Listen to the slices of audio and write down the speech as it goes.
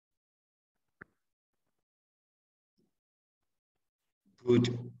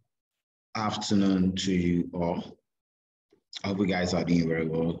Good afternoon to you all. I hope you guys are doing very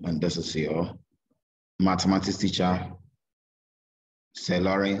well. And this is your mathematics teacher, Sir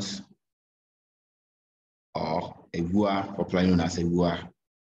Lawrence, or Ebua, popularly known as Ebua.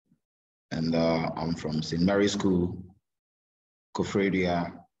 And I'm from St. Mary's School,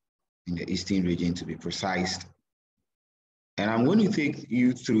 Kofredia, in the Eastern region to be precise. And I'm going to take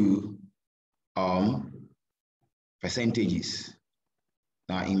you through percentages.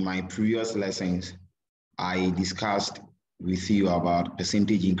 Now, in my previous lessons, I discussed with you about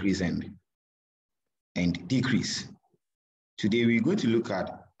percentage increase and decrease. Today, we're going to look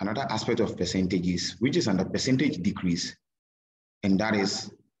at another aspect of percentages, which is under percentage decrease, and that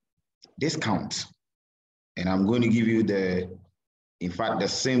is discount. And I'm going to give you the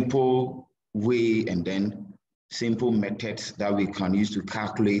simple way and then simple methods that we can use to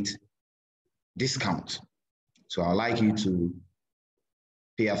calculate discount. So I'd like you to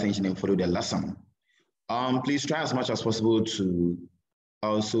pay attention and follow the lesson. Please try as much as possible to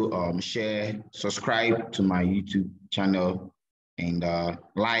also share, subscribe to my YouTube channel, and I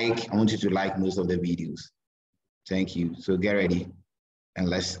want you to like most of the videos. Thank you. So get ready and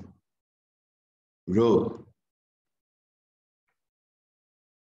let's roll.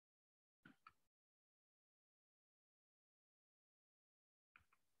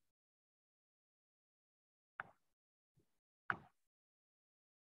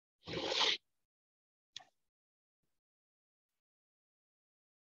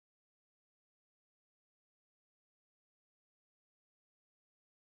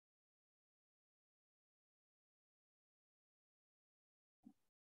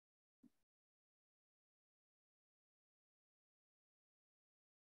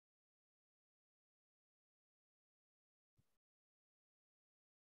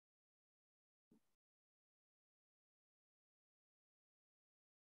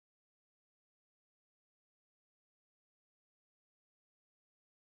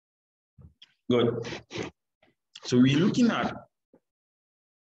 Good. So we're looking at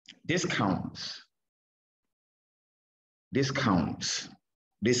discounts.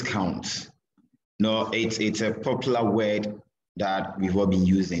 No, it's a popular word that we've all been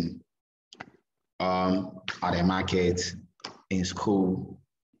using at the market, in school,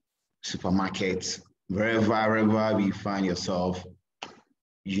 supermarkets, wherever we find yourself.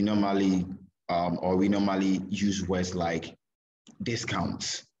 You normally we normally use words like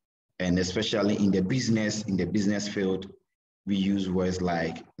discounts. And especially in the business field, we use words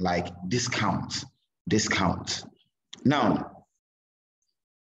like discount. Now,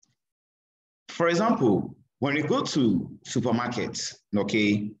 for example, when we go to supermarkets,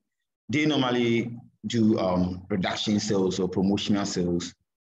 okay, they normally do reduction sales or promotional sales,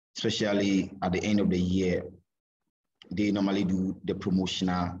 especially at the end of the year. They normally do the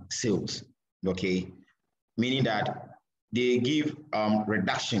promotional sales, okay, meaning that they give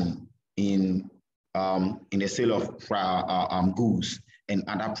reduction in the sale of goods and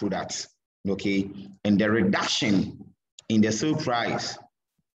other products, okay? And the reduction in the sale price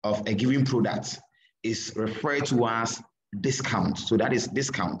of a given product is referred to as discount. So that is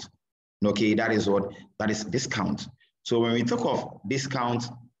discount, okay? That is discount. So when we talk of discount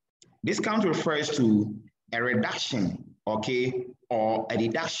refers to a reduction, okay, or a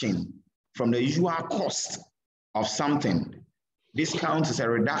deduction from the usual cost of something. Discount is a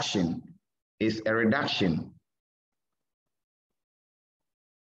reduction. It's a reduction.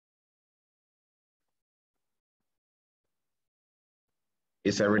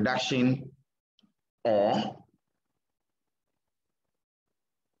 It's a reduction or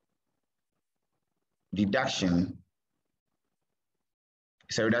deduction.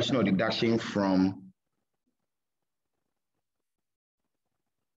 It's a reduction or deduction from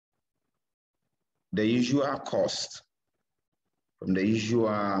the usual cost, from the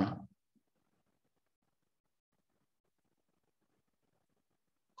usual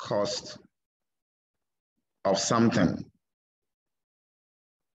cost of something.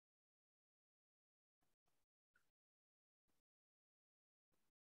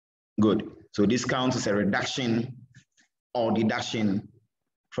 Good. So discount is a reduction or deduction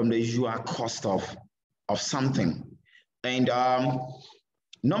from the usual cost of something. And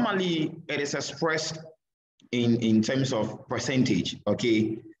normally it is expressed in terms of percentage,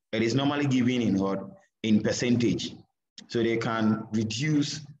 okay? It is normally given in what? In percentage. So they can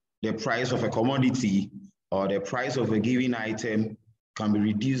reduce the price of a commodity or the price of a given item can be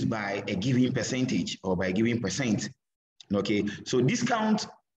reduced by a given percentage or by a given percent, okay? So discount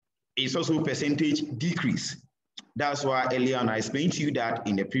is also percentage decrease. That's why earlier on I explained to you that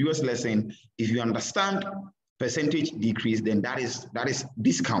in the previous lesson, if you understand percentage decrease, then that is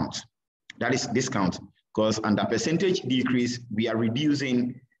discount. That is discount, because under percentage decrease, we are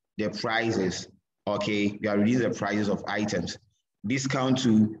reducing the prices. Okay, we are reducing the prices of items. Discount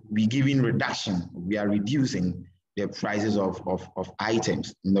to be giving reduction, we are reducing the prices of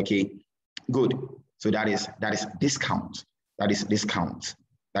items. Okay, good. So that is discount. That is discount.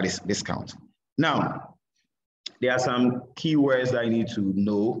 That is discount. Now, there are some keywords that you need to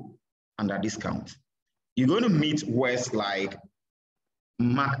know under discount. You're going to meet words like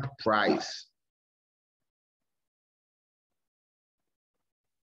marked price,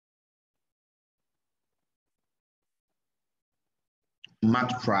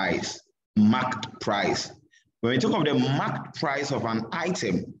 marked price, marked price. When we talk of the marked price of an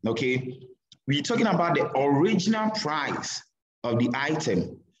item, okay, we're talking about the original price of the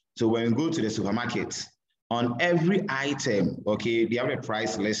item. So when we go to the supermarket, on every item, okay, they have a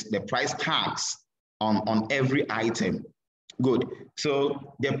price list, the price tags on every item. Good.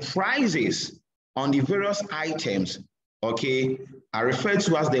 So the prices on the various items, okay, are referred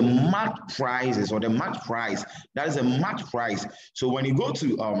to as the marked prices or the marked price. That is a marked price. So when you go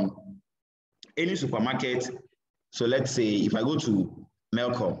to any supermarket, so let's say if I go to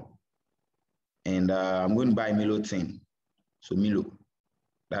Melco and I'm going to buy Milo 10. So Milo,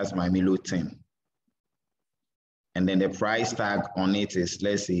 that's my Milo 10. And then the price tag on it is,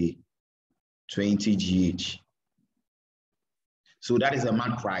 let's say, 20 GH. So that is a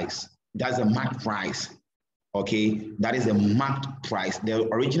marked price. That's a marked price. Okay, that is a marked price. The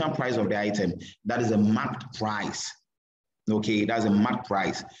original price of the item, that is a marked price. Okay, that's a marked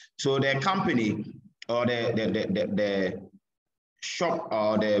price. So the company or the shop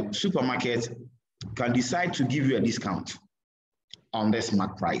or the supermarket can decide to give you a discount on this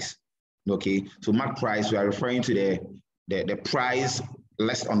marked price. Okay, so marked price, we are referring to the price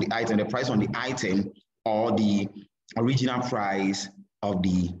less on the item, the price on the item or the original price of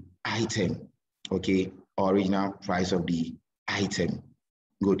the item. Okay, or original price of the item.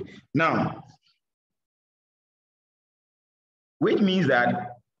 Good. Now, which means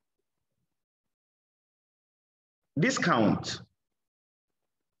that discount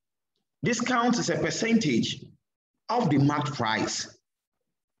is a percentage of the marked price.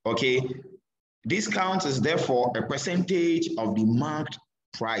 Okay, discount is therefore a percentage of the marked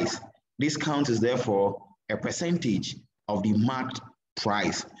price. Discount is therefore a percentage of the marked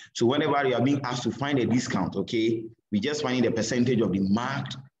price. So whenever you are being asked to find a discount, okay, we just find the percentage of the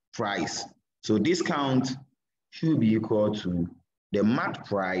marked price. So discount should be equal to the marked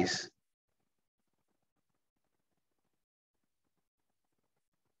price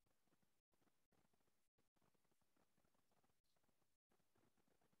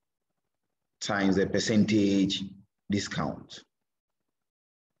times the percentage discount.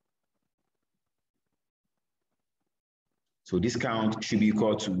 So discount should be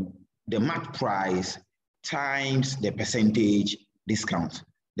equal to the marked price times the percentage discount.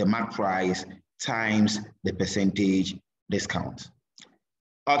 The marked price times the percentage discount.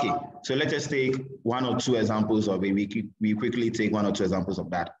 Okay, so let us take one or two examples of it. We quickly take one or two examples of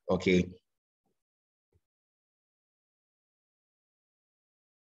that, okay?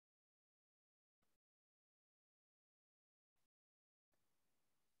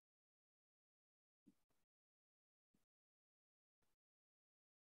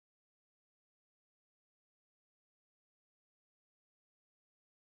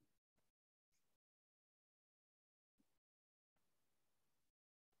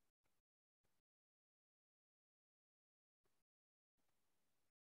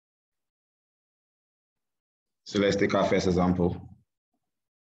 So let's take our first example.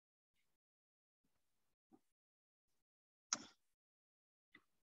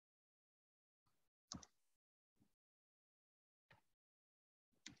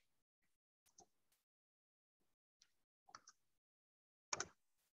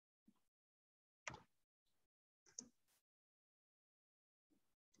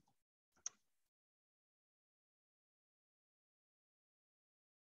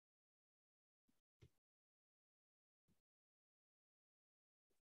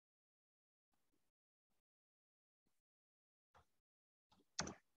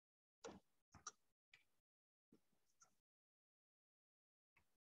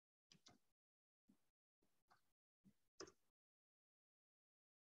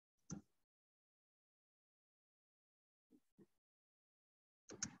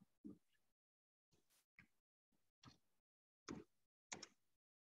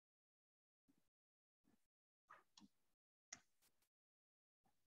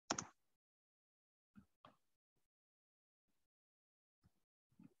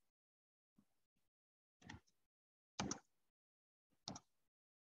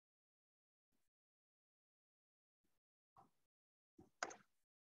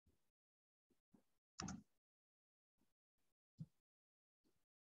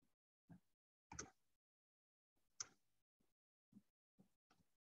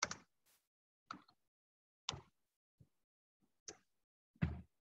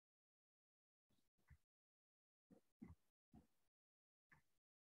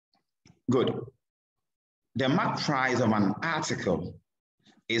 Good. The mark price of an article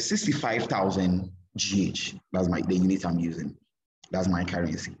is 65,000 GH. That's the unit I'm using. That's my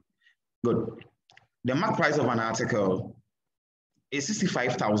currency. Good. The mark price of an article is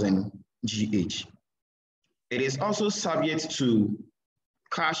 65,000 GH. It is also subject to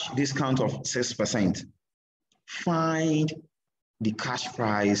cash discount of 6%. Find the cash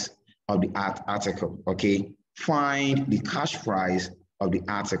price of the article, okay? Find the cash price of the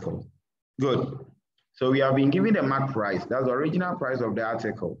article. Good. So we have been given the mark price. That's the original price of the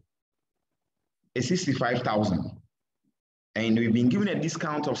article. It's 65,000. And we've been given a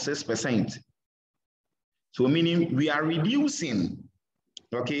discount of 6%. So meaning we are reducing,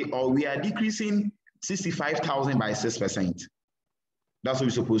 okay, or we are decreasing 65,000 by 6%. That's what we're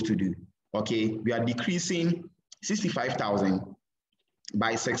supposed to do, okay? We are decreasing 65,000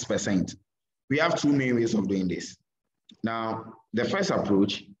 by 6%. We have two main ways of doing this. Now, the first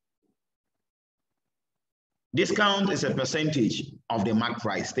approach, discount is a percentage of the mark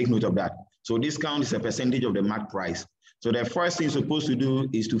price. Take note of that. So discount is a percentage of the mark price. So the first thing you're supposed to do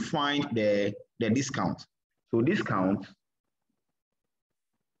is to find the discount. So discount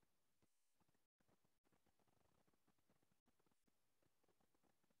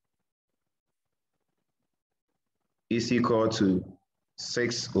is equal to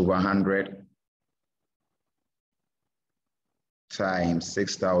 6/100 times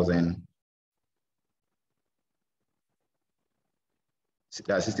 6,000.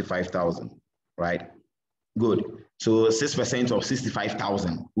 That's 65,000, right? Good. So 6% of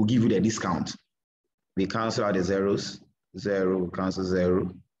 65,000 will give you the discount. We cancel out the zeros. 0 will cancel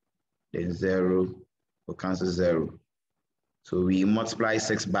 0. Then 0 will cancel 0. So we multiply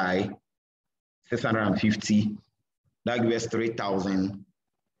 6 by 650. That gives us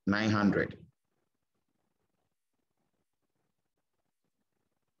 3,900.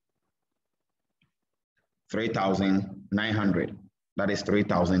 $3,900. That is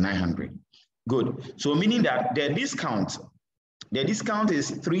 3,900. Good. So meaning that the discount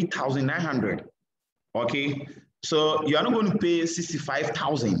is 3,900. Okay. So you are not going to pay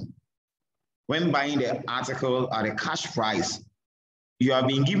 65,000 when buying the article at a cash price. You have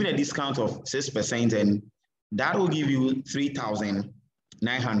been given a discount of 6%, and that will give you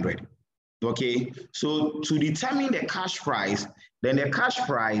 3,900. Okay. So to determine the cash price, then the cash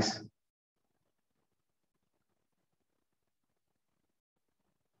price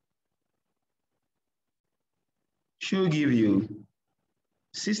should give you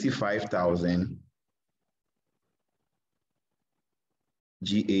 65,000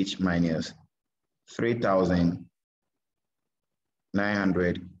 GH minus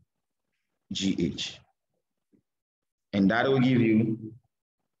 3,900 GH. And that will give you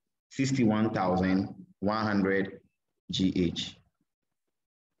 61,100 GH.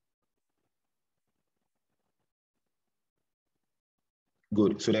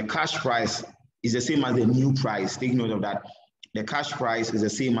 Good. So the cash price is the same as the new price. Take note of that. The cash price is the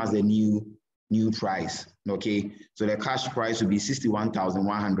same as the new price. Okay. So the cash price will be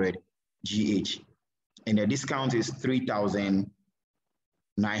 61,100 GH. And the discount is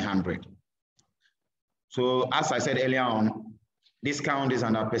 3,900. So as I said earlier on, discount is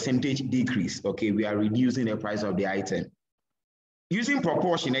under percentage decrease. Okay. We are reducing the price of the item. Using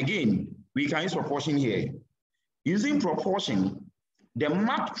proportion, again, we can use proportion here. Using proportion, the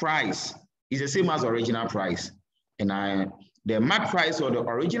marked price is the same as the original price. And the marked price or the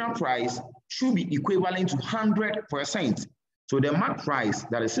original price should be equivalent to 100%. So the marked price,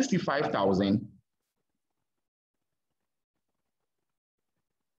 that is 65,000,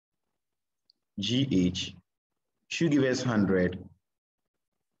 GH, should give us 100%.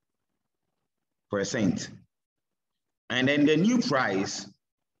 And then the new price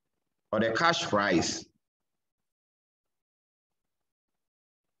or the cash price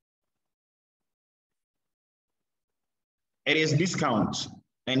it is discount,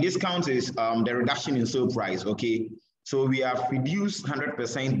 and discount is the reduction in sale price, okay? So we have reduced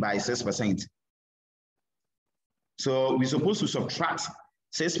 100% by 6%. So we're supposed to subtract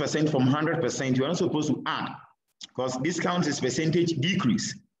 6% from 100%. You're not supposed to add, because discount is percentage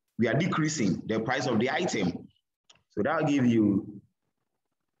decrease. We are decreasing the price of the item. So that'll give you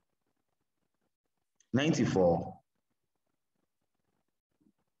 94%.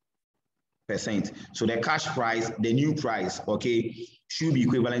 So the cash price, the new price, okay, should be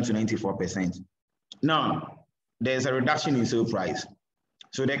equivalent to 94%. Now, there's a reduction in sale price.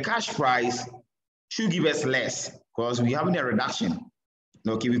 So the cash price should give us less because we have a reduction.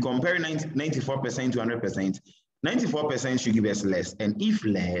 Okay, we compare 94% to 100%. 94% should give us less. And if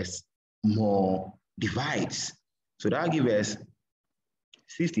less, more divides. So that'll give us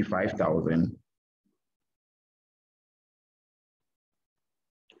 65,000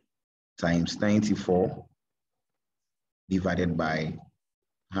 times 94 divided by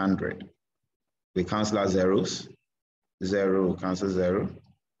 100. We cancel our zeros. 0 will cancel 0.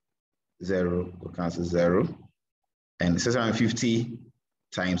 0 will cancel 0. And 650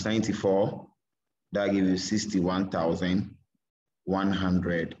 times 94, that gives you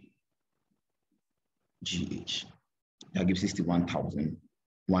 61,100 GH. That gives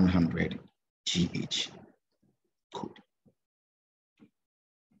 61,100 GH. Good.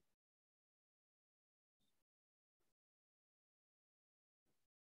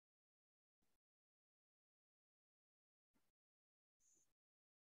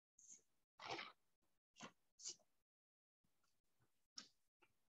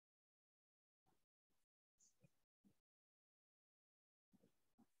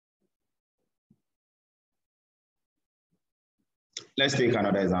 Let's take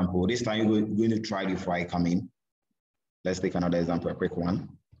another example. This time you're going to try before I come in. Let's take another example, a quick one.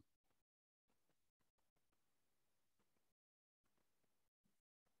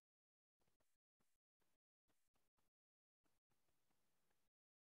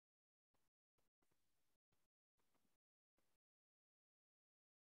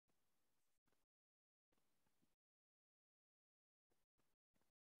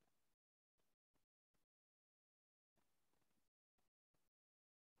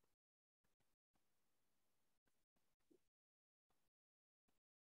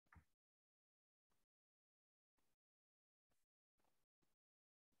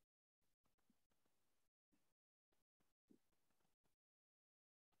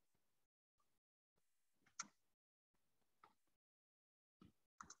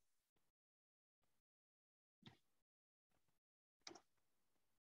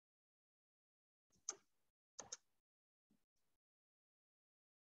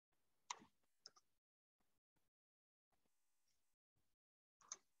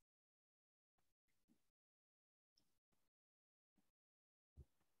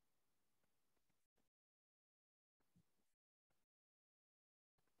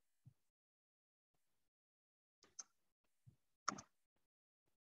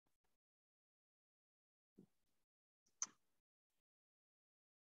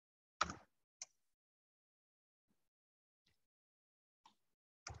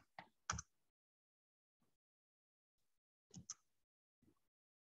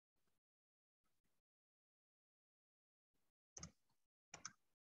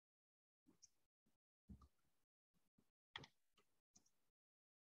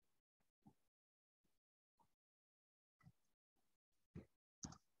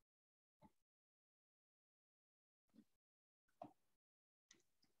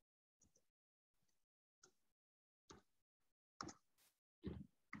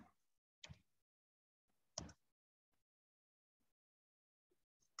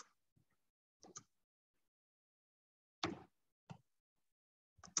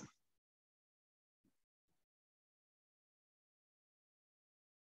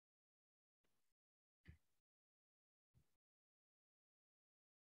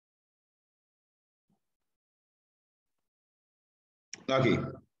 Okay,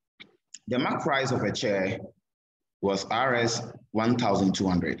 the mark price of a chair was Rs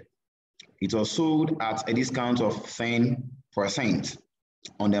 1,200. It was sold at a discount of 10%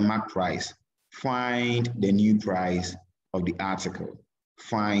 on the mark price. Find the new price of the article.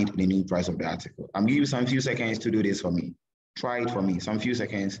 Find the new price of the article. I'm giving you some few seconds to do this for me. Try it for me. Some few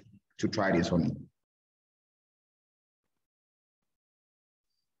seconds to try this for me.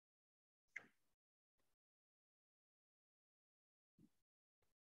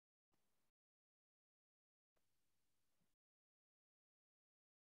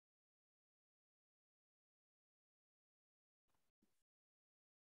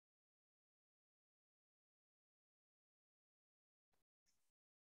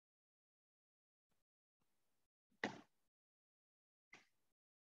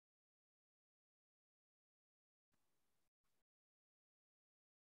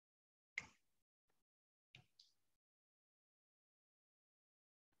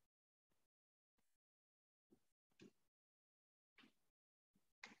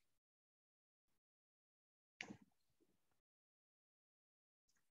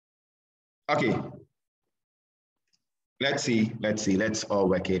 Okay, let's all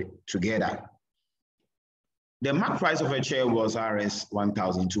work it together. The mark price of a chair was Rs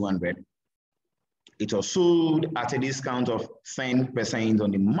 1,200. It was sold at a discount of 10%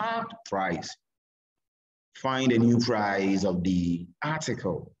 on the marked price. Find the new price of the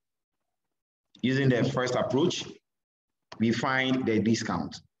article. Using the first approach, we find the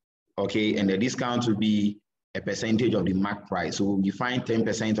discount, okay? And the discount will be a percentage of the mark price. So we find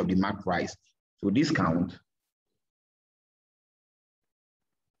 10% of the mark price. So discount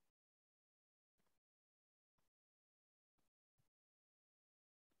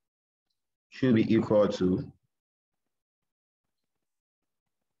should be equal to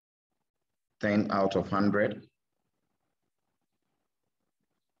 10 out of 100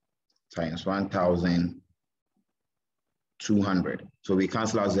 times 1,200. So we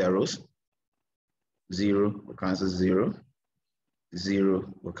cancel our zeros. 0, we cancel 0.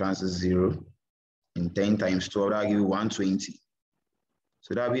 0, we cancel 0. And 10 times 12, that'll give you 120.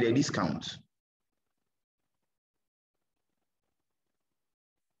 So that'll be the discount.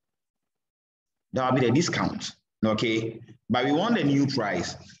 That'll be the discount, okay? But we want the new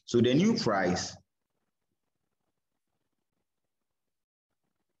price. So the new price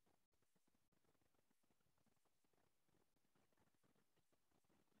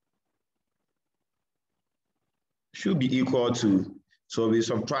should be equal to, so we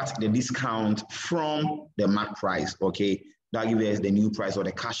subtract the discount from the mark price, okay? That gives us the new price or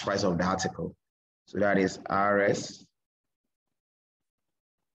the cash price of the article. So that is RS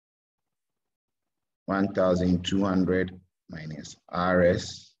 1,200 minus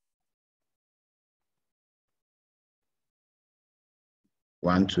RS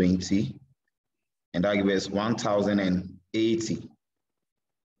 120, and that gives us 1,080.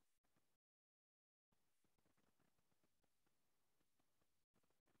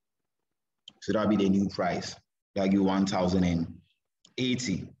 So that'll be the new price. That'll give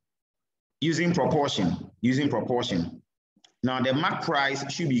 1,080. Using proportion. Now the mark price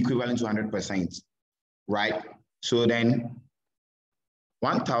should be equivalent to 100%, right? So then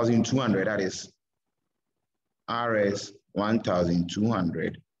 1,200, that is RS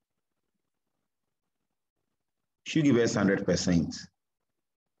 1,200 should give us 100%.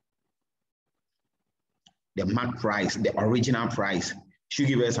 The mark price, the original price, should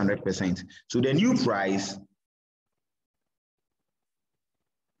give us 100%. So the new price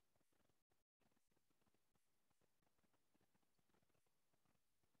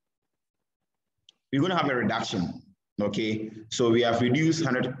we're going to have a reduction, okay? So we have reduced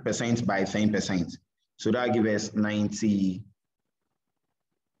 100% by 10%. So that gives us 90%.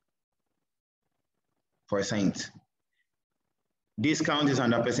 Discount is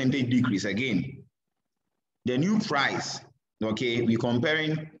under percentage decrease again. The new price, okay, we're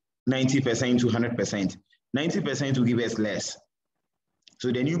comparing 90% to 100%. 90% will give us less.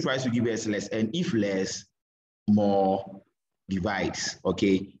 So the new price will give us less. And if less, more divides,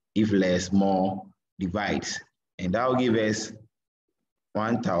 okay? If less, more divides. And that will give us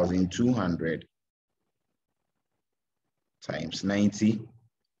 1,200 times 90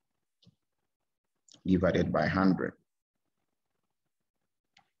 divided by 100.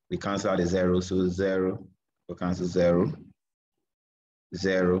 We cancel out the 0, so 0, we cancel 0,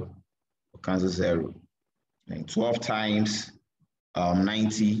 0, we cancel 0. And 12 times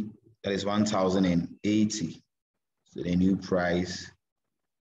 90, that is 1,080. So the new price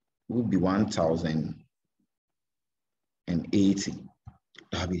would be 1,080.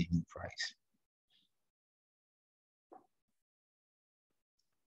 That'll be the new price.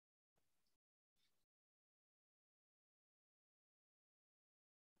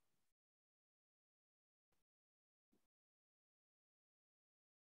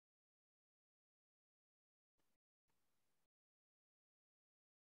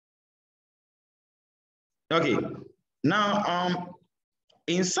 Okay, now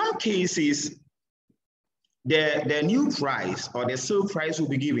in some cases, the new price or the sale price will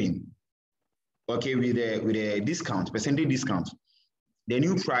be given, okay, with a discount, percentage discount. The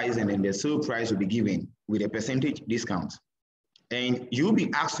new price and then the sale price will be given with a percentage discount. And you'll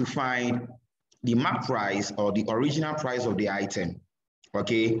be asked to find the mark price or the original price of the item,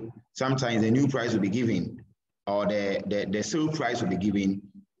 okay? Sometimes the new price will be given or the sale price will be given,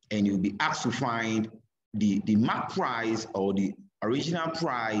 and you'll be asked to find the mark price or the original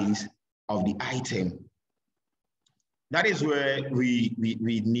price of the item. That is where we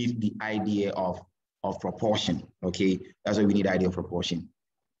need the idea of proportion, okay? That's why we need the idea of proportion.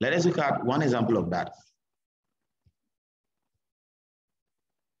 Let us look at one example of that.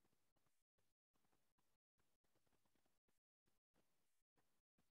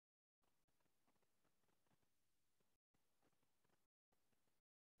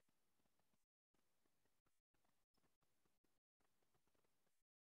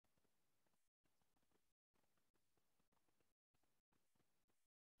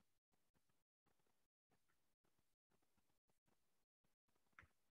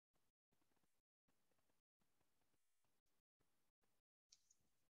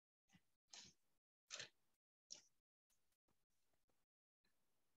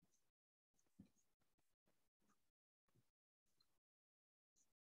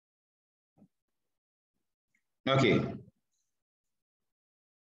 Okay.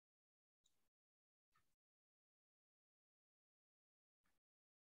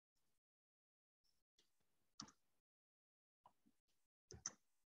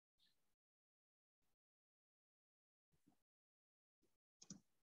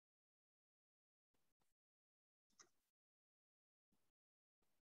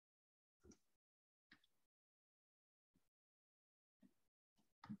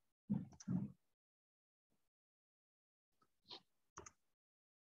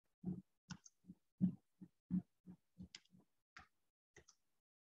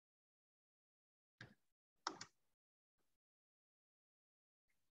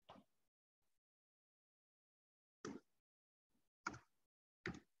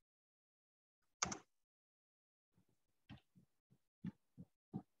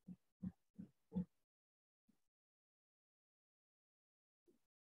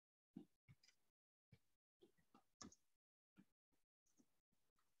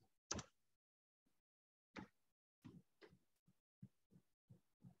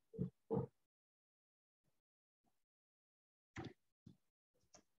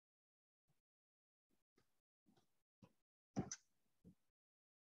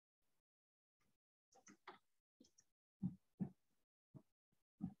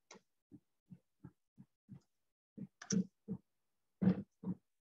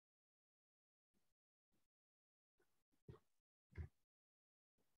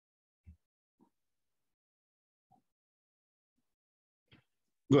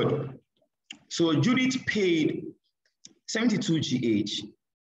 Good. So Judith paid 72 GH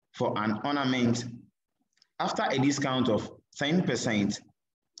for an ornament after a discount of 10%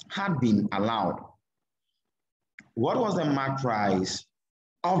 had been allowed. What was the mark price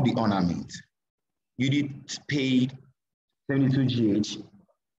of the ornament? Judith paid 72 GH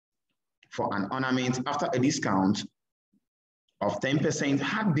for an ornament after a discount of 10%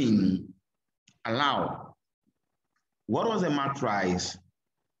 had been allowed. What was the mark price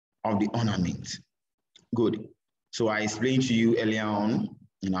of the ornament? Good. So I explained to you earlier on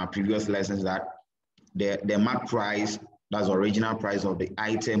in our previous lessons that the mark price, that's the original price of the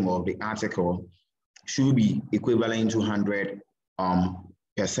item or the article, should be equivalent to 100%.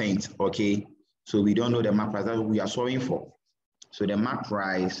 Okay. So we don't know the mark price that we are solving for. So the mark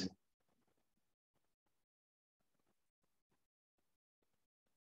price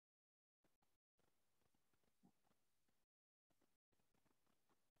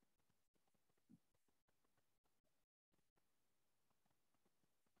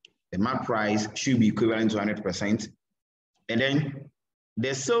should be equivalent to 100%. And then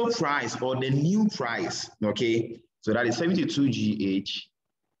the sale price or the new price, okay, so that is 72 GH,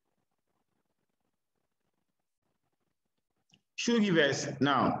 should give us,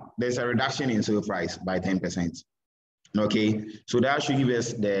 now there's a reduction in sale price by 10%. Okay, so that should give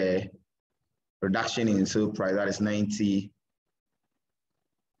us the reduction in sale price, that is 90%.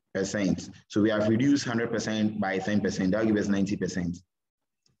 So we have reduced 100% by 10%, that will give us 90%.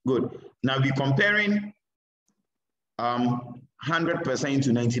 Good. Now we're comparing 100%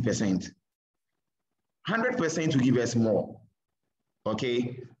 to 90%. 100% will give us more.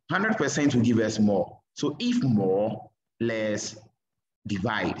 Okay, 100% will give us more. So if more, less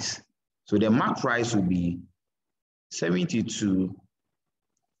divides. So the mark price will be 72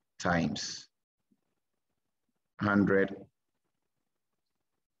 times 100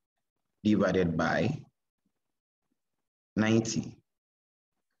 divided by 90.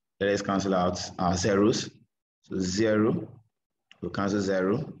 Let us cancel out our zeros. So 0, we'll cancel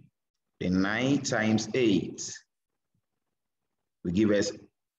 0. Then 9 times 8 will give us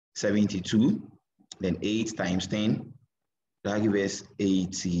 72. Then 8 times 10, that gives us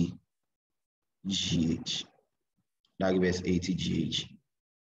 80 GH. That gives us 80 GH.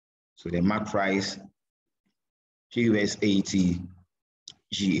 So the mark price should give us 80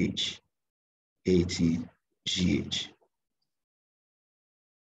 GH. 80 GH.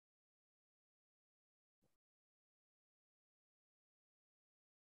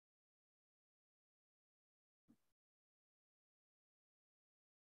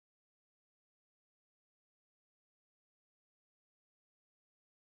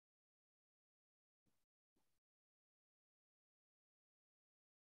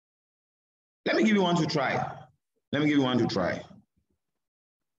 Let me give you one to try. Let me give you one to try.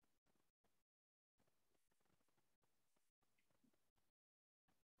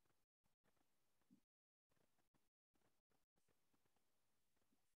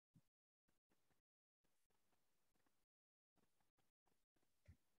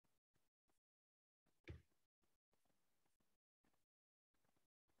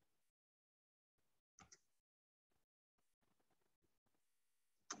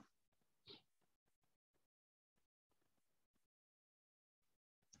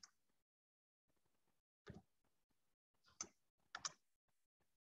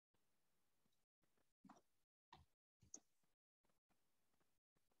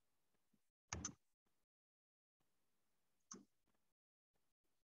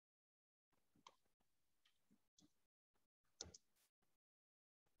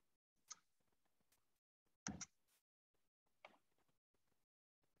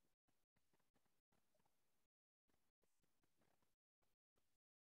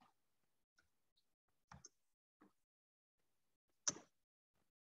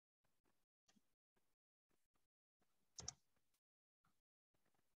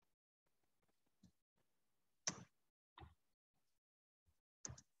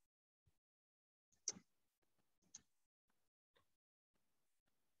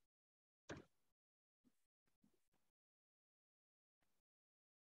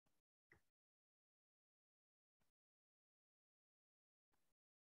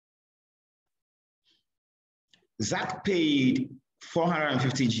 Zach paid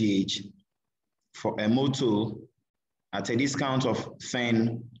 450 GH for a motor at a discount of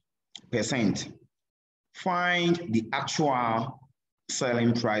 10%. Find the actual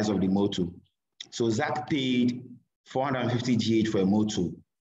selling price of the motor. So Zach paid 450 GH for a motor.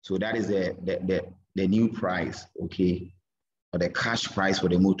 So that is the new price, okay, or the cash price for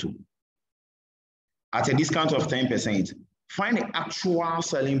the motor. At a discount of 10%, find the actual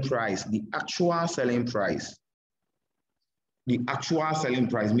selling price, the actual selling price. The actual selling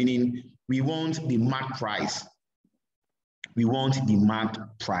price, meaning we want the marked price. We want the marked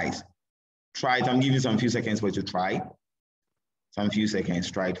price. Try it. I'm giving you some few seconds for you to try. Some few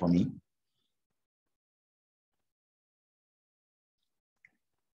seconds. Try it for me.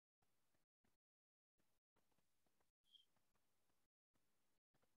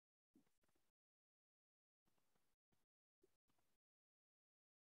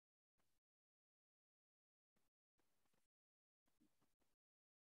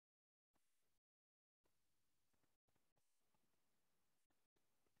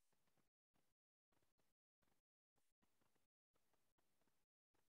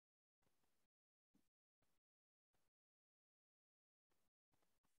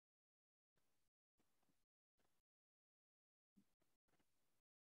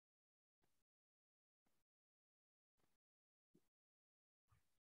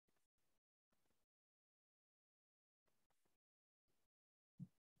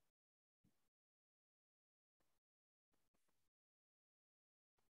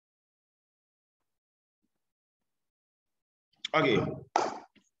 Okay.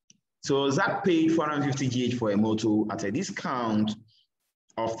 So Zach paid 450 GH for a motor at a discount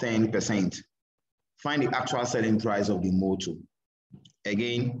of 10%. Find the actual selling price of the motor.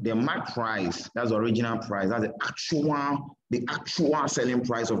 Again, the marked price, that's the original price, that's the actual selling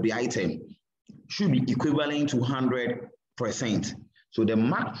price of the item should be equivalent to 100%. So the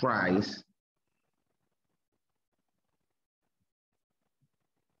marked price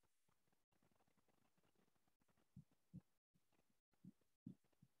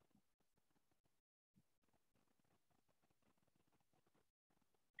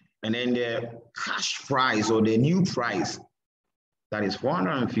and then the cash price or the new price, that is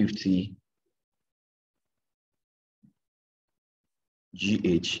 450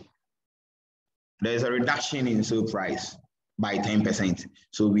 GH. There's a reduction in sale price by 10%.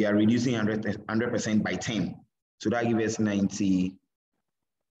 So we are reducing 100% by 10. So that gives us 90%.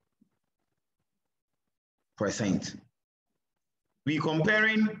 We're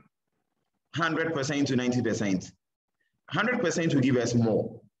comparing 100% to 90%. 100% will give us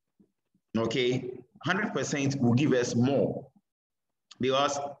more. Okay, 100% will give us more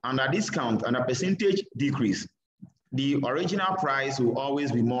because under discount and a percentage decrease, the original price will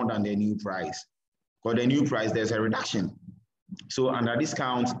always be more than the new price. For the new price, there's a reduction. So under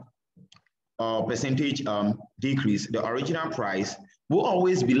discount or percentage decrease, the original price will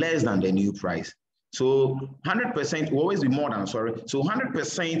always be less than the new price. So 100% will always be more than, sorry. So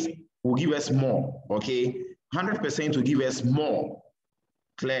 100% will give us more, okay? 100% will give us more.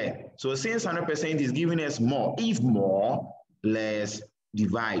 Clear. So since 100% is giving us more, if more, less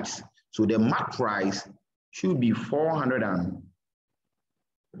divides. So the mark price should be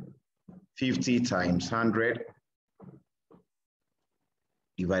 450 times 100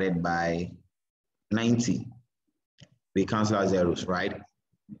 divided by 90. We cancel our zeros, right?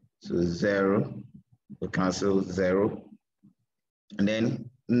 So 0, we cancel 0. And then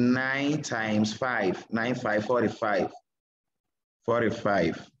 9 times 5, 9, 5, 45.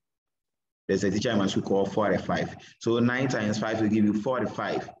 45. There's a teacher in my school called 45. So 9 times 5 will give you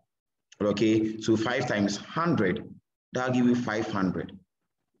 45. Okay, so 5 times 100, that'll give you 500.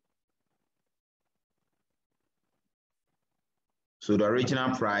 So the original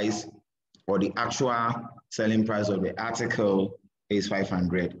price or the actual selling price of the article is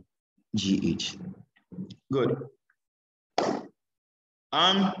 500 GH. Good.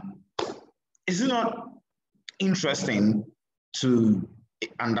 Is it not interesting to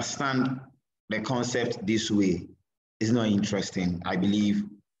understand the concept this way? It's not interesting. I believe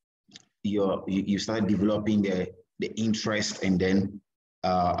you started developing the interest, and then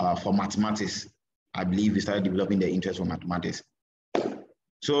for mathematics, I believe you started developing the interest for mathematics.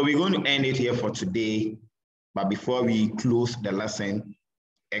 So we're going to end it here for today. But before we close the lesson,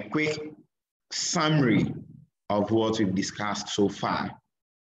 a quick summary of what we've discussed so far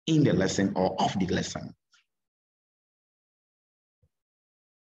in the lesson or of the lesson.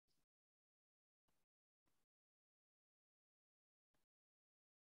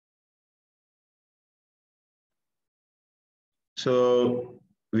 So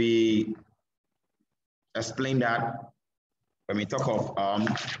we explain that when we talk of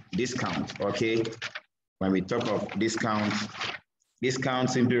discount, okay? When we talk of discount, discount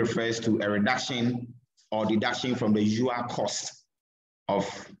simply refers to a reduction or deduction from the usual cost of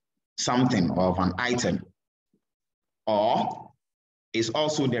something or of an item, or it's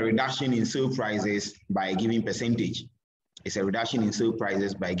also the reduction in sale prices by a given percentage. It's a reduction in sale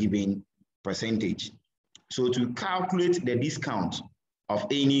prices by giving percentage. So to calculate the discount of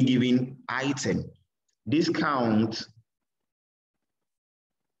any given item, discount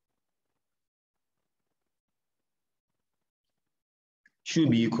should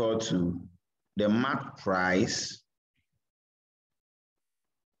be equal to the mark price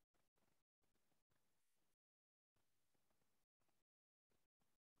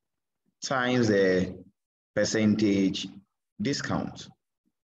times the percentage discount.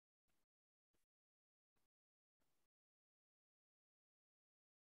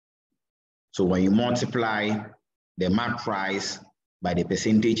 So when you multiply the mark price by the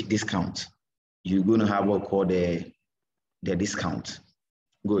percentage discount, you're going to have what we call the discount.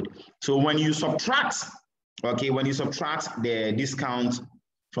 Good. So when you subtract, okay, when you subtract the discount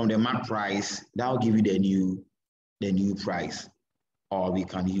from the mark price, that will give you the new price, or we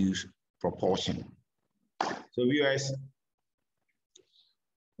can use proportion. So viewers,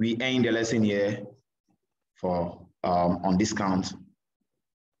 we end the lesson here for on discount.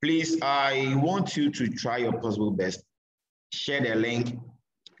 Please, I want you to try your possible best. Share the link,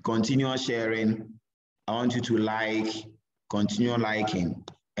 continue sharing. I want you to like, continue liking,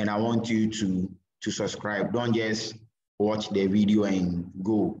 and I want you to subscribe. Don't just watch the video and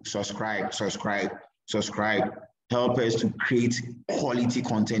go. Subscribe. Help us to create quality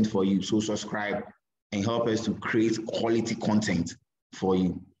content for you. So subscribe and help us to create quality content for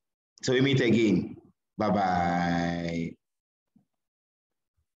you. So we meet again. Bye-bye.